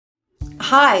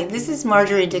Hi, this is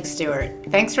Marjorie Dick Stuart.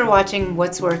 Thanks for watching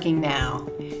What's Working Now.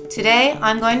 Today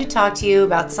I'm going to talk to you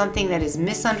about something that is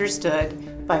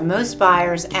misunderstood by most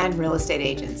buyers and real estate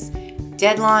agents: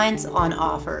 deadlines on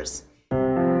offers.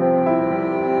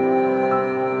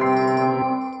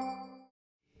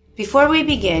 Before we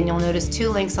begin, you'll notice two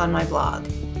links on my blog.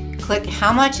 Click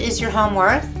How Much Is Your Home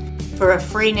Worth for a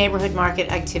free neighborhood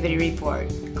market activity report.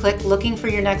 Click Looking for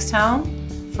Your Next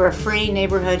Home for a free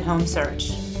neighborhood home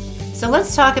search. So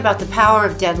let's talk about the power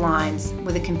of deadlines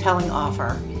with a compelling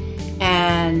offer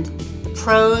and the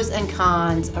pros and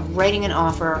cons of writing an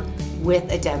offer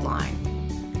with a deadline.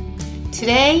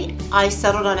 Today, I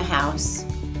settled on a house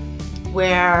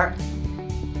where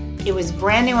it was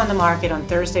brand new on the market on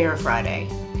Thursday or Friday,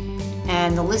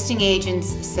 and the listing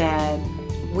agents said,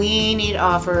 "We need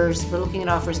offers, we're looking at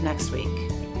offers next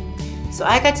week." So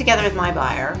I got together with my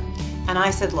buyer and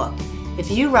I said, look, if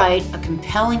you write a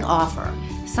compelling offer,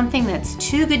 something that's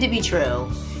too good to be true,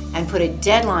 and put a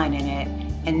deadline in it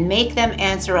and make them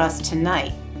answer us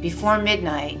tonight before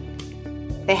midnight,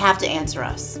 they have to answer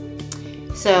us.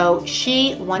 So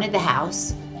she wanted the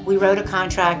house. We wrote a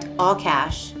contract, all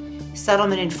cash,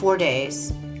 settlement in 4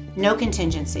 days, no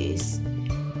contingencies,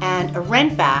 and a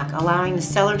rent back allowing the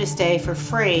seller to stay for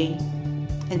free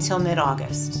until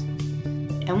mid-August.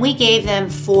 And we gave them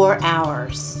 4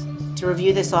 hours to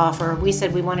review this offer. We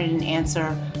said we wanted an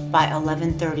answer by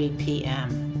 11:30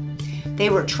 p.m. They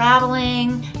were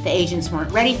traveling, the agents weren't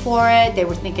ready for it, they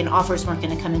were thinking offers weren't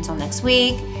going to come until next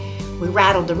week. We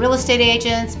rattled the real estate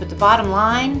agents, but the bottom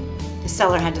line, the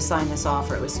seller had to sign this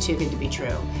offer. It was too good to be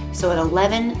true. So at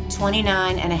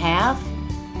 11:29 and a half,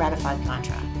 ratified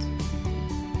contract.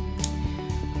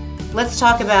 Let's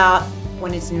talk about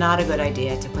when it's not a good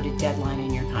idea to put a deadline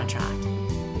in your contract.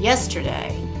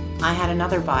 Yesterday, I had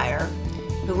another buyer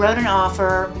who wrote an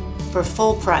offer for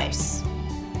full price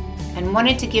and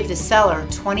wanted to give the seller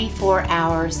 24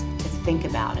 hours to think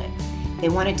about it. They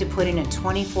wanted to put in a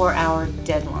 24-hour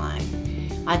deadline.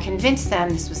 I convinced them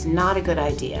this was not a good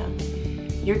idea.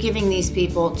 You're giving these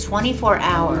people 24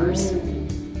 hours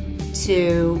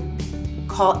to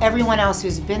call everyone else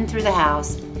who's been through the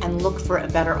house and look for a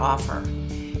better offer.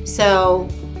 So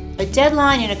a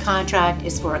deadline in a contract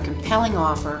is for a compelling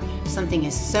offer. Something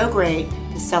is so great,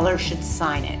 the seller should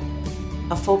sign it.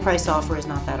 A full price offer is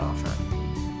not that offer.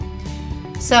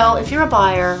 So if you're a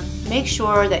buyer, make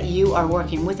sure that you are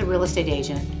working with a real estate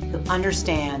agent who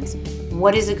understands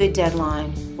what is a good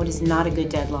deadline, what is not a good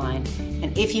deadline,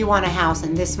 and if you want a house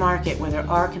in this market where there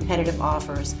are competitive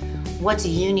offers, what do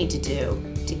you need to do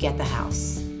to get the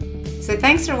house? So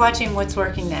thanks for watching What's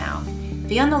Working Now.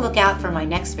 Be on the lookout for my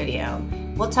next video.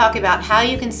 We'll talk about how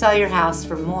you can sell your house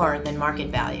for more than market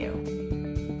value.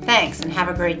 Thanks, and have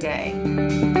a great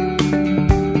day.